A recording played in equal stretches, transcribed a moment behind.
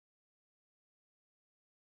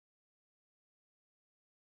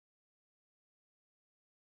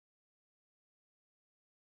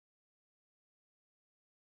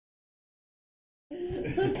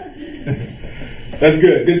That's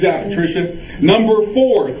good. Good job, Patricia. Number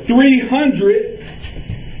 4, 300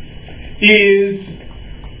 is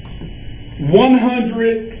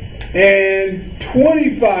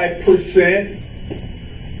 125%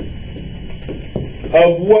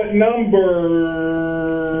 of what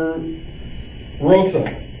number, Rosa?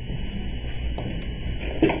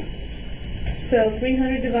 So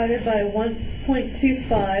 300 divided by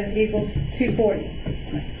 1.25 equals 240.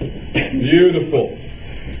 Beautiful.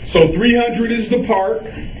 So 300 is the part.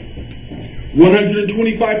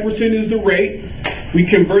 125% is the rate. We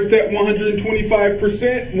convert that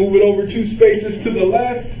 125%, move it over 2 spaces to the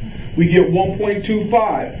left. We get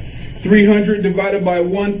 1.25. 300 divided by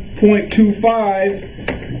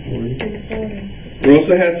 1.25.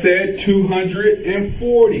 Rosa has said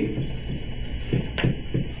 240.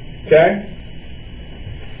 Okay?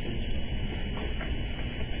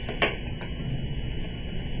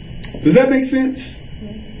 Does that make sense?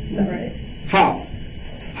 Is that right? How?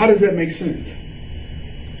 How does that make sense?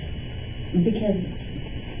 Because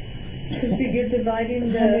You're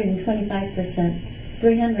dividing the 125%,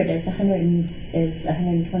 300 is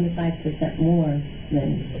 125% more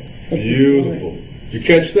than the 240. Beautiful. Did you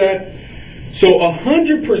catch that? So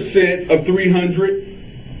 100% of 300,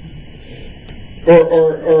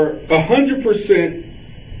 or 100%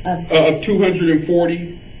 of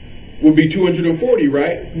 240 would be 240,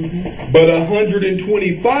 right? Mm-hmm. But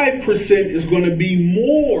 125% is going to be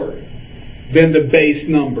more than the base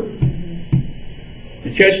number.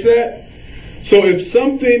 You catch that? So if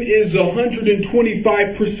something is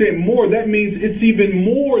 125% more, that means it's even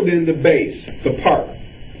more than the base, the part.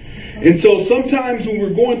 And so sometimes when we're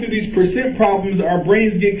going through these percent problems, our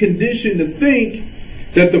brains get conditioned to think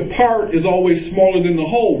that the part is always smaller than the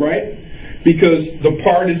whole, right? Because the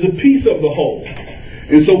part is a piece of the whole.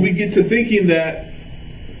 And so we get to thinking that,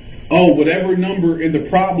 oh, whatever number in the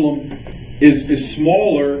problem is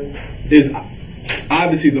smaller is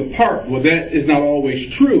obviously the part. Well, that is not always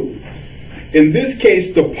true. In this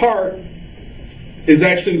case, the part is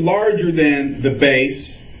actually larger than the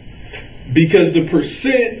base because the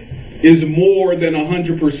percent is more than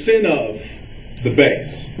 100% of the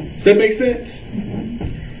base. Does that make sense?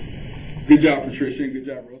 Good job, Patricia, and good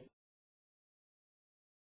job, Rosa.